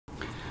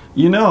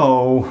You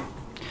know,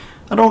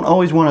 I don't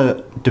always want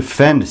to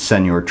defend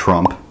Senor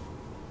Trump.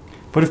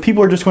 But if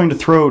people are just going to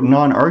throw out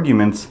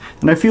non-arguments,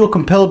 then I feel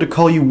compelled to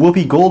call you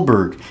Whoopi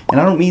Goldberg. And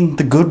I don't mean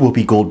the good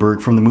Whoopi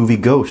Goldberg from the movie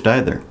Ghost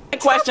either.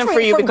 Question for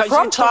you, because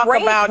you talk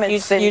about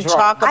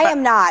I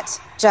am not,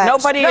 Judge.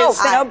 Nobody is.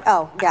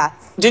 Oh, yeah.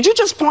 Did you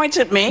just point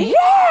at me?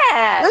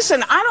 Yes.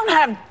 Listen, I don't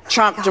have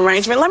Trump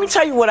derangement. Let me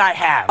tell you what I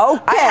have.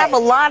 Okay. I have a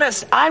lot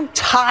of. I'm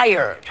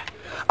tired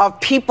of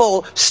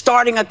people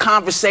starting a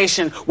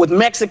conversation with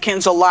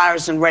Mexicans or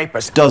liars and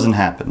rapists. Doesn't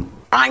happen.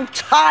 I'm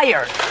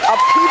tired of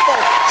people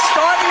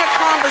starting a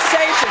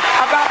conversation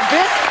about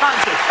this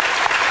country.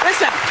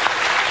 Listen,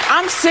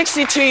 I'm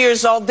 62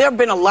 years old. There have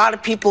been a lot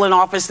of people in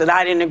office that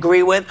I didn't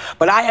agree with,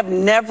 but I have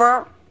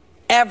never,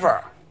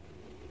 ever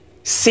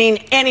seen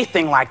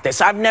anything like this.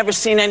 I've never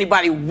seen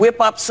anybody whip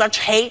up such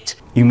hate.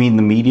 You mean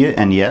the media,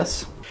 and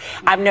yes?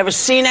 I've never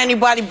seen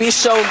anybody be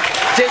so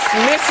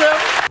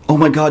dismissive. Oh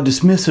my God,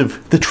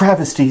 dismissive. The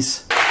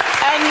travesties.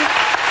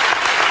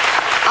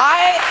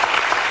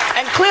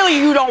 And clearly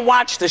you don't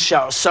watch the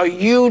show, so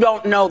you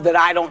don't know that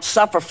I don't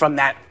suffer from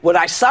that. What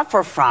I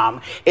suffer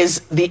from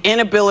is the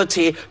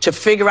inability to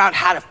figure out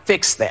how to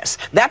fix this.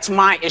 That's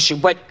my issue,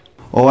 but...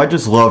 Oh, I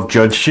just love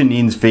Judge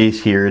Shanine's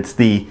face here. It's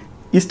the,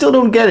 you still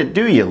don't get it,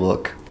 do you,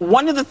 look?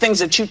 One of the things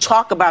that you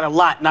talk about a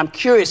lot, and I'm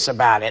curious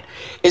about it,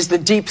 is the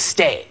deep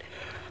state.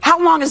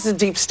 How long has the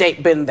deep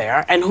state been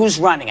there, and who's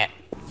running it?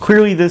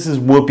 Clearly this is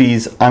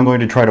Whoopi's I'm going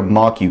to try to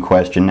mock you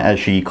question, as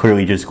she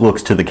clearly just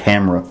looks to the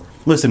camera.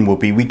 Listen,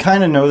 Whoopi, we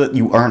kind of know that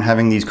you aren't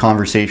having these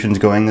conversations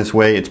going this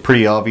way. It's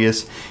pretty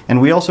obvious. And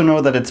we also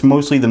know that it's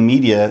mostly the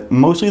media,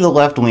 mostly the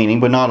left-leaning,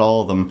 but not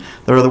all of them,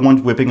 that are the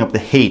ones whipping up the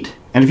hate.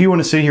 And if you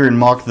want to sit here and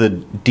mock the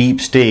deep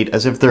state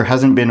as if there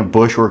hasn't been a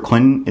Bush or a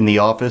Clinton in the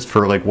office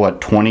for like,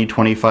 what, 20,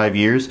 25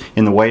 years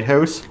in the White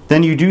House,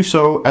 then you do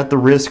so at the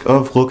risk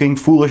of looking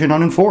foolish and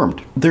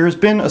uninformed. There has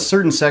been a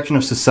certain section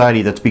of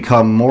society that's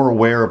become more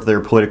aware of their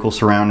political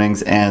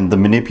surroundings and the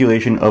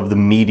manipulation of the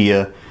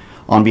media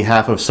on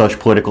behalf of such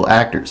political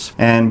actors.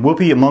 And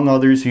Whoopi, among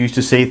others, who used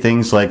to say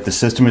things like the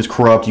system is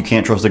corrupt, you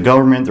can't trust the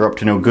government, they're up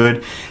to no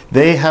good,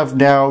 they have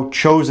now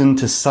chosen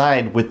to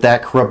side with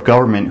that corrupt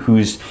government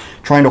who's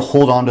trying to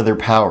hold on to their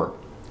power.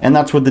 And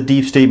that's what the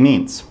deep state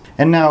means.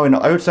 And now an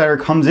outsider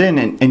comes in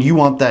and you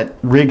want that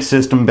rigged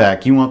system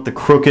back. You want the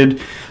crooked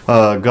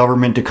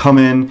government to come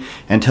in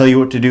and tell you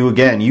what to do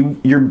again.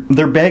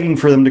 They're begging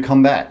for them to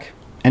come back.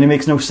 And it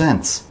makes no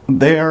sense.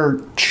 They are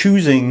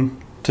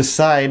choosing to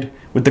side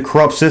with the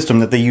corrupt system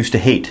that they used to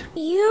hate.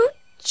 You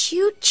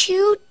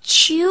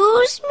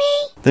choose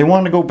me? They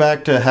want to go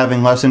back to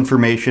having less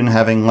information,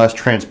 having less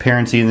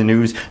transparency in the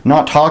news,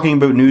 not talking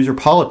about news or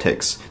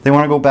politics. They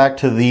want to go back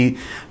to the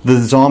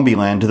zombie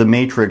land, to the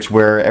Matrix,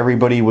 where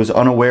everybody was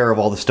unaware of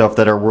all the stuff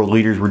that our world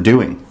leaders were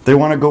doing. They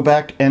want to go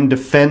back and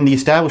defend the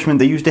establishment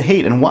they used to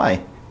hate. And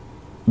why?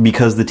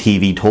 Because the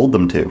TV told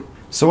them to.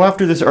 So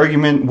after this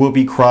argument,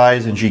 Whoopi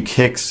cries and she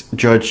kicks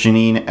Judge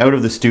Janine out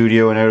of the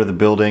studio and out of the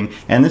building,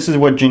 and this is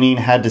what Janine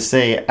had to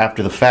say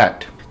after the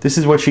fact. This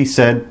is what she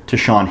said to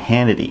Sean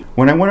Hannity.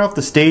 When I went off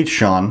the stage,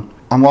 Sean,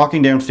 I'm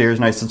walking downstairs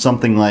and I said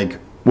something like,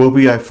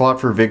 Whoopi, I fought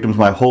for victims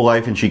my whole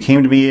life, and she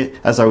came to me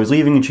as I was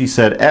leaving and she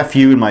said, F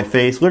you in my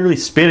face, literally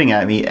spitting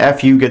at me,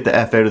 F you, get the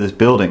F out of this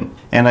building.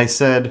 And I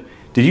said,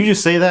 did you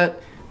just say that?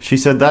 She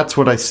said, that's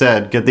what I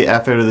said, get the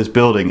F out of this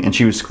building. And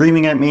she was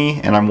screaming at me,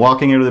 and I'm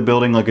walking out of the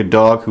building like a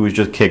dog who was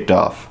just kicked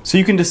off. So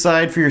you can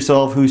decide for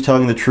yourself who's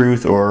telling the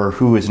truth or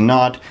who is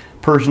not.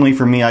 Personally,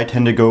 for me, I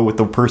tend to go with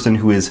the person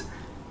who is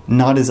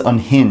not as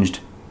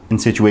unhinged in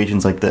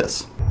situations like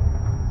this.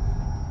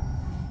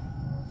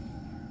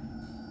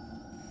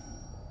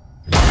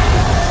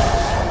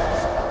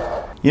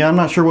 Yeah, I'm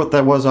not sure what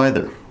that was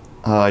either.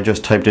 I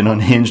just typed in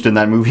unhinged and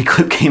that movie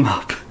clip came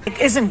up.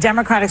 Isn't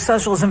democratic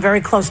socialism very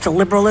close to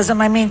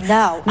liberalism? I mean,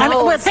 no.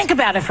 Well, think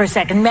about it for a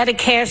second.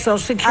 Medicare, Social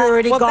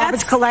Security,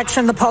 garbage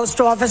collection, the post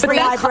office, the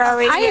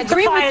library, I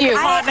agree with you.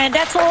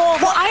 That's all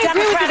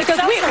democratic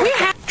socialism. We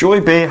have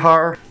Joy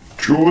Behar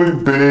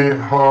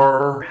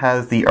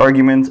has the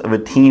arguments of a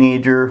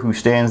teenager who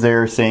stands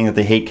there saying that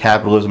they hate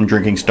capitalism,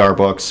 drinking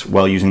Starbucks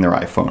while using their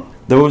iPhone.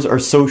 Those are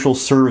social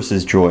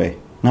services, Joy,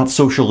 not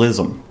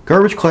socialism.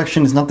 Garbage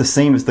collection is not the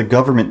same as the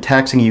government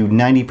taxing you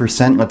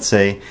 90%, let's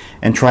say,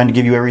 and trying to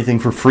give you everything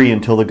for free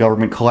until the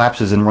government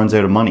collapses and runs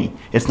out of money.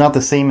 It's not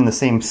the same in the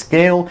same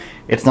scale,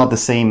 it's not the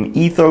same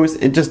ethos,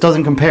 it just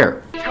doesn't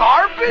compare.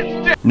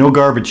 Garbage day! No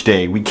garbage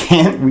day. We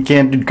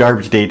can't do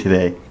garbage day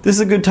today. This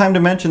is a good time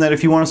to mention that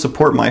if you want to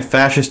support my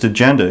fascist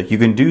agenda, you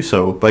can do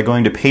so by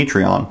going to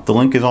Patreon. The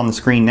link is on the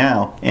screen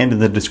now and in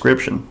the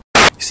description.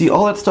 See,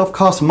 all that stuff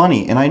costs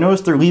money, and I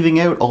noticed they're leaving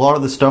out a lot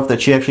of the stuff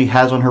that she actually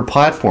has on her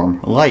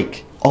platform,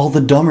 like all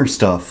the dumber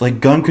stuff, like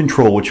gun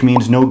control, which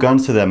means no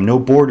guns to them, no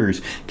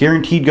borders,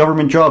 guaranteed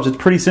government jobs. It's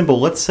pretty simple.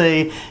 Let's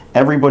say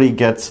everybody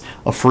gets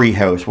a free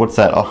house. What's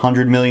that,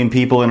 100 million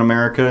people in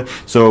America?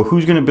 So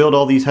who's going to build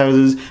all these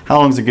houses? How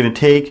long is it going to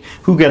take?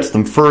 Who gets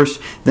them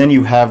first? Then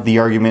you have the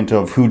argument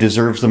of who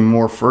deserves them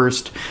more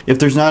first. If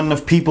there's not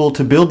enough people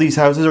to build these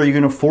houses, are you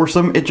going to force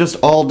them? It just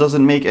all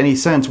doesn't make any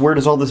sense. Where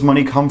does all this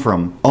money come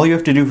from? All you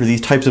have to do for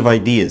these types of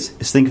ideas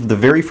is think of the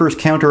very first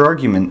counter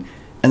argument,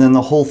 and then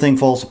the whole thing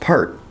falls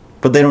apart.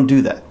 But they don't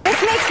do that. This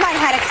makes my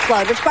head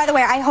explode, which, by the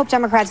way, I hope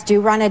Democrats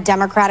do run a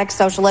democratic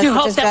socialist. Do you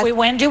hope that we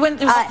win? Do you win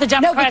the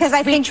Democrats? No, because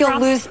I think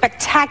you'll lose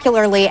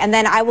spectacularly, and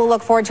then I will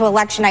look forward to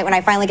election night when I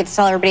finally get to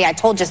tell everybody I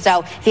told you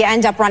so if you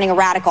end up running a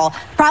radical.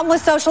 Problem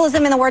with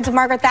socialism, in the words of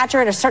Margaret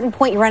Thatcher, at a certain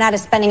point you run out of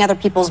spending other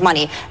people's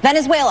money.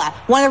 Venezuela,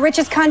 one of the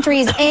richest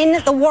countries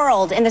in the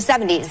world in the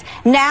 70s.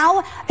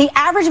 Now, the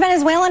average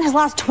Venezuelan has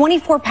lost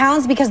 24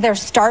 pounds because they're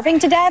starving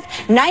to death.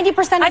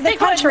 90% of the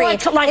country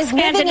is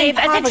living in poverty.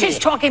 I think she's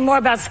talking more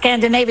about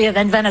Scandinavia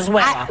than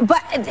Venezuela.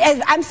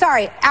 I'm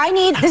sorry.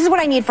 This is what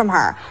I need from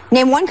her.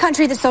 Name one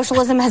country that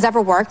socialism has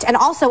ever worked, and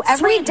also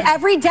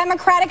every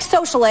democratic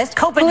socialist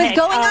who is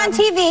going on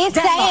TV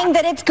saying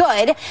that it's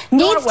good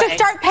needs to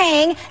start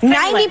paying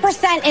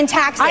 90% in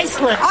taxes.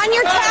 Iceland. On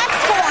your tax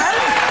form.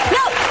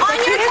 No, on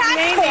your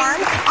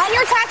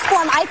tax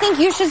form, I think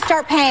you should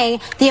start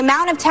paying the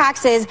amount of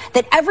taxes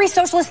that every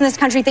socialist in this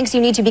country thinks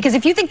you need to. Because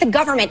if you think the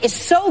government is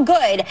so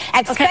good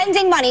at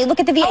spending money, look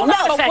at the VA.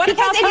 No,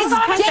 because it is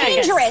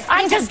dangerous.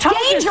 I just told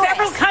you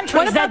several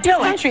countries that do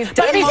it.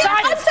 But besides,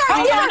 I'm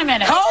sorry, hold on a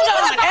minute. Hold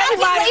on,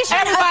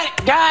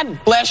 everybody.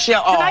 God bless you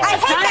all. I hate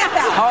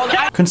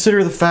that, though.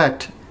 Consider the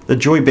fact that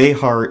Joy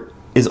Behar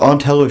is on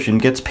television,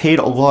 gets paid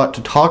a lot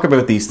to talk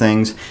about these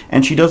things,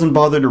 and she doesn't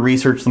bother to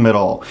research them at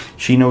all.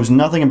 She knows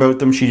nothing about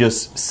them. She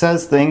just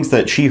says things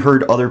that she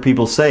heard other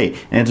people say.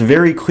 And it's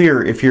very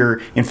clear, if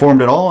you're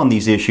informed at all on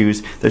these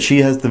issues, that she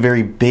has the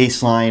very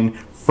baseline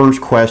first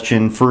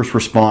question, first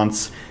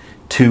response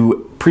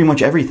to pretty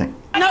much everything.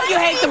 I know you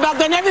hate the belt,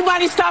 then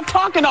everybody stop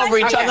talking over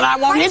each other and I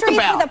won't hit the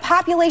bell. With a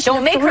population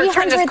of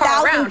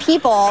 300,000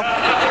 people,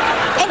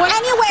 in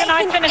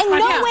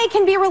no way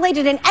can be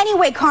related in any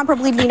way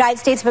comparably to the United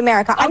States of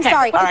America. I'm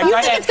sorry. If you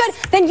think it's good,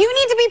 then you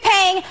need to be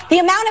paying the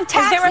amount of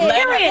taxes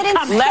that in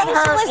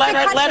socialistic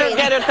countries. Let her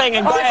get her thing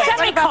and go ahead.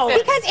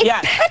 Because it's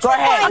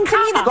petrifying to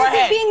me that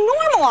this is being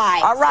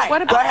normalized. All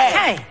right, go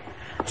ahead.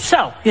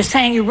 So, you're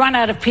saying you run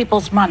out of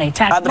people's money,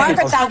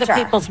 other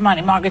people's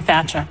money, Margaret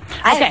Thatcher.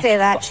 I didn't say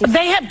that.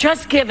 They have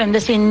just given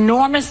this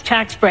enormous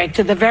tax break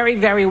to the very,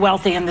 very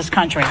wealthy in this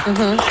country.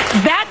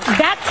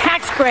 That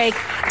tax break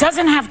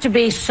doesn't have to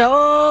be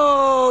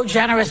so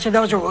generous to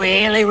those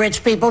really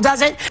rich people,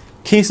 does it?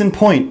 Case in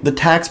point, the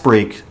tax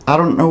break. I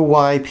don't know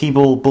why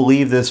people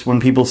believe this when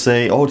people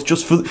say, oh, it's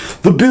just for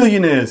the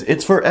billionaires.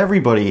 It's for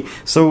everybody.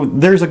 So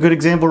there's a good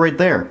example right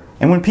there.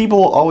 And when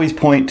people always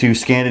point to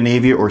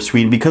Scandinavia or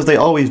Sweden, because they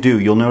always do,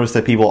 you'll notice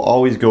that people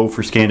always go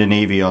for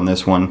Scandinavia on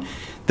this one.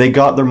 They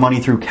got their money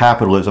through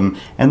capitalism,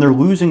 and they're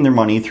losing their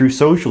money through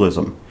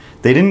socialism.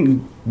 They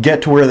didn't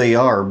get to where they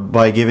are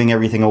by giving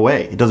everything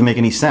away. It doesn't make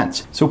any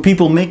sense. So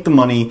people make the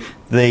money,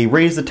 they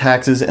raise the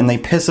taxes, and they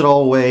piss it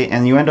all away,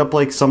 and you end up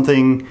like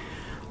something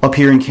up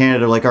here in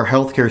Canada, like our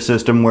healthcare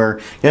system, where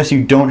yes,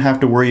 you don't have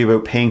to worry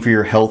about paying for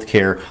your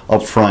healthcare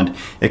up front,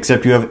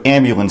 except you have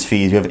ambulance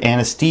fees, you have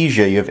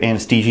anesthesia, you have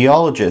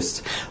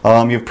anesthesiologists,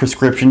 you have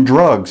prescription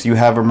drugs, you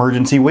have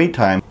emergency wait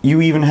time,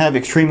 you even have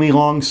extremely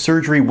long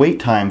surgery wait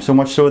time, so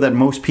much so that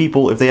most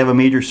people, if they have a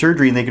major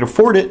surgery and they can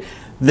afford it,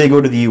 they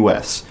go to the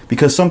US,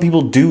 because some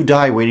people do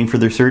die waiting for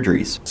their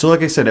surgeries. So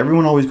like I said,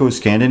 everyone always goes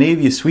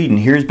Scandinavia, Sweden.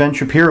 Here's Ben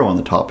Shapiro on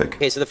the topic.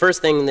 Okay, so the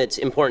first thing that's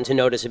important to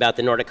notice about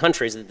the Nordic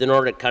countries is that the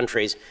Nordic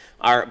countries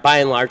are, by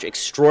and large,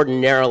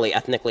 extraordinarily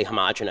ethnically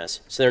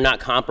homogenous. So they're not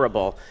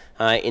comparable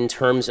and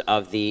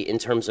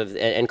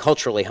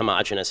culturally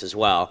homogenous as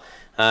well.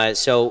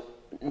 So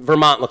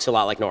Vermont looks a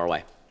lot like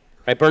Norway.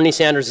 Right, Bernie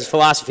Sanders'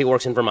 philosophy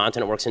works in Vermont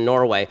and it works in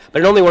Norway,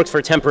 but it only works for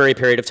a temporary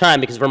period of time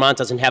because Vermont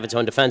doesn't have its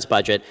own defense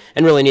budget,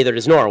 and really neither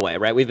does Norway,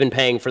 right? We've been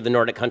paying for the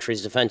Nordic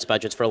countries' defense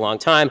budgets for a long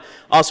time.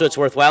 Also, it's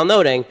worthwhile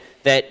noting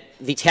that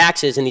the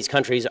taxes in these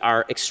countries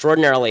are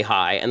extraordinarily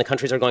high, and the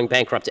countries are going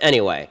bankrupt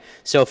anyway.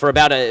 So for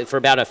about a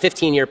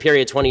 15-year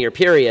period, 20-year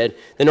period,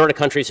 the Nordic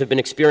countries have been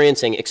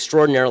experiencing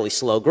extraordinarily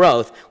slow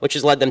growth, which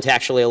has led them to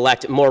actually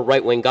elect more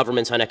right-wing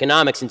governments on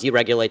economics and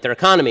deregulate their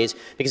economies,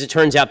 because it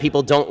turns out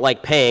people don't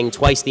like paying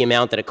twice the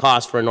amount that it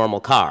costs for a normal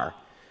car.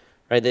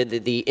 Right?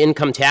 The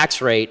income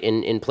tax rate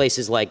in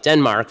places like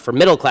Denmark for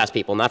middle-class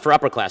people, not for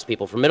upper-class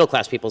people, for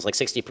middle-class people is like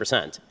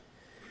 60%.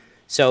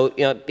 So,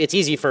 you know, it's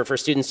easy for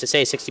students to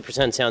say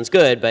 60% sounds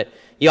good, but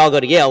you all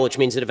go to Yale, which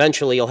means that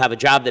eventually you'll have a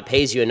job that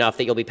pays you enough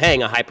that you'll be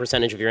paying a high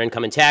percentage of your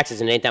income in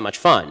taxes, and it ain't that much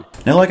fun.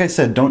 Now, like I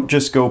said, don't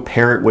just go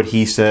parrot what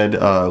he said.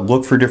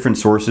 Look for different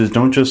sources.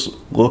 Don't just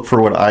look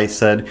for what I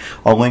said.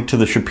 I'll link to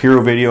the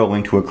Shapiro video. I'll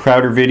link to a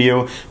Crowder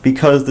video,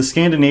 because the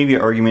Scandinavia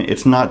argument,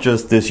 it's not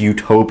just this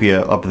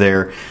utopia up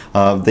there.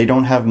 They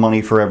don't have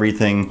money for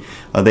everything.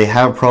 They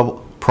have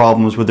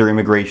problems with their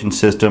immigration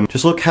system.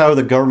 Just look how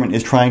the government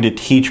is trying to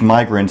teach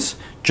migrants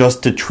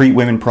just to treat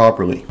women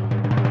properly.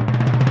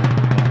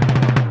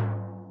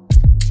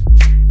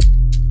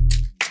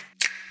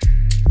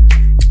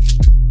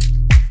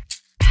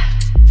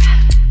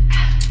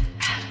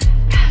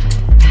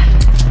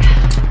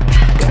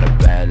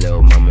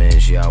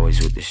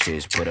 With the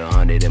shits, put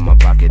 100 in my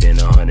pocket and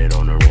 100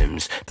 on the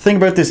rims. The thing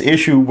about this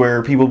issue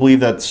where people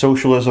believe that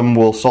socialism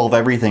will solve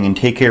everything and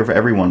take care of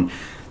everyone,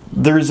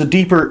 there's a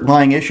deeper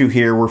lying issue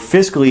here where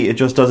fiscally it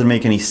just doesn't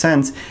make any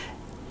sense,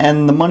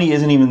 and the money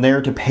isn't even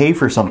there to pay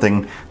for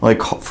something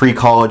like free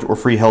college or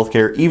free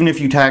healthcare, even if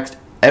you taxed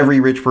every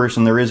rich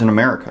person there is in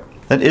America.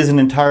 That is an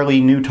entirely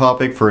new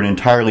topic for an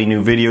entirely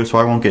new video, so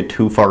I won't get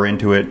too far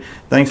into it.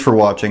 Thanks for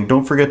watching.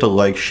 Don't forget to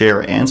like,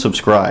 share, and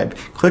subscribe.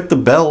 Click the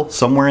bell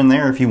somewhere in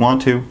there if you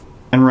want to.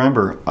 And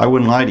remember, I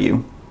wouldn't lie to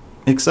you.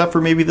 Except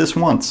for maybe this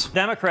once.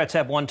 Democrats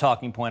have one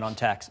talking point on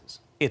taxes.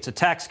 It's a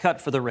tax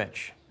cut for the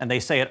rich. And they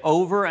say it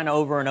over and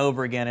over and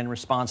over again in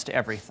response to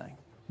everything.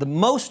 The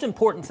most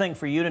important thing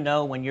for you to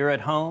know when you're at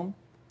home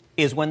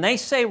is when they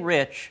say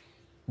rich,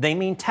 they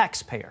mean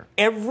taxpayer.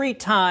 Every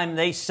time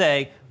they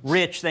say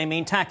rich, they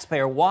mean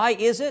taxpayer. Why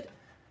is it?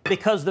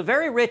 Because the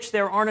very rich,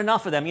 there aren't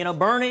enough of them. You know,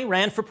 Bernie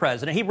ran for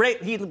president.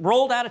 He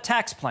rolled out a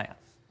tax plan.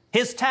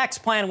 His tax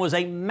plan was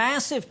a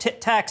massive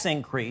tax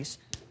increase.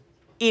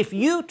 If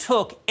you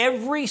took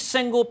every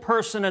single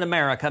person in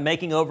America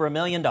making over $1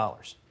 million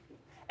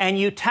and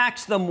you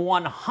taxed them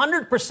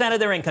 100% of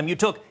their income, you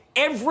took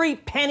every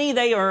penny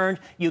they earned,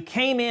 you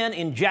came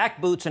in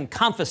jackboots and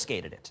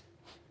confiscated it,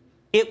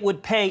 it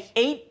would pay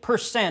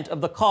 8%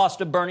 of the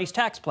cost of Bernie's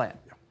tax plan.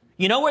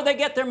 You know where they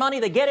get their money?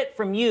 They get it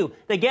from you.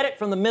 They get it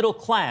from the middle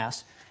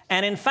class.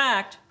 And in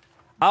fact,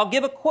 I'll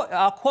give a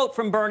quote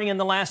from Bernie in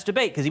the last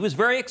debate, because he was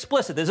very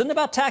explicit. This isn't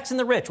about taxing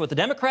the rich. What the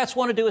Democrats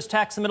want to do is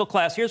tax the middle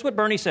class. Here's what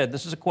Bernie said.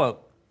 This is a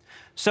quote.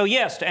 So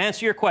yes, to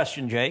answer your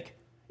question, Jake,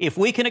 if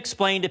we can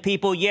explain to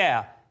people,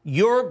 yeah,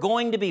 you're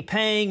going to be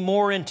paying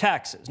more in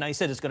taxes. Now, he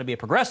said it's going to be a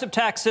progressive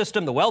tax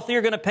system. The wealthy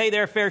are going to pay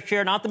their fair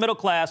share, not the middle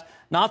class,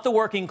 not the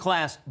working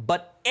class,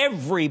 but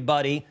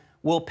everybody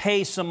will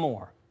pay some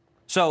more.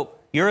 So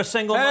you're a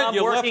single mom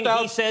working,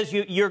 he says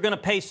you're going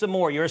to pay some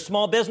more. You're a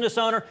small business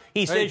owner,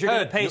 he says you're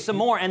going to pay some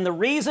more. And the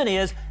reason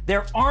is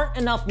there aren't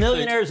enough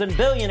millionaires and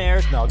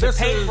billionaires to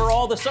pay for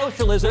all the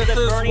socialism that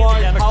Bernie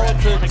and the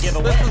Democrats want to give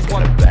away. This is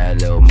what a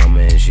bad little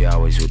mama and she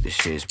always with the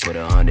shits. Put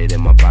 100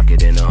 in my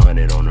pocket and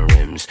 100 on the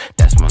rims.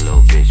 That's my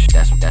little bitch.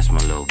 That's my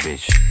little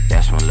bitch.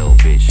 That's my little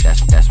bitch.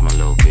 That's my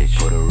little bitch.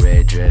 Put a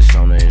red dress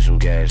on her and some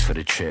gas for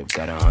the trip.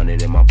 Got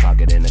 100 in my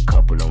pocket and a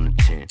couple on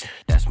the tin.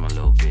 That's my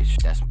little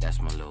bitch. That's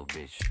my little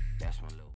bitch. That's my little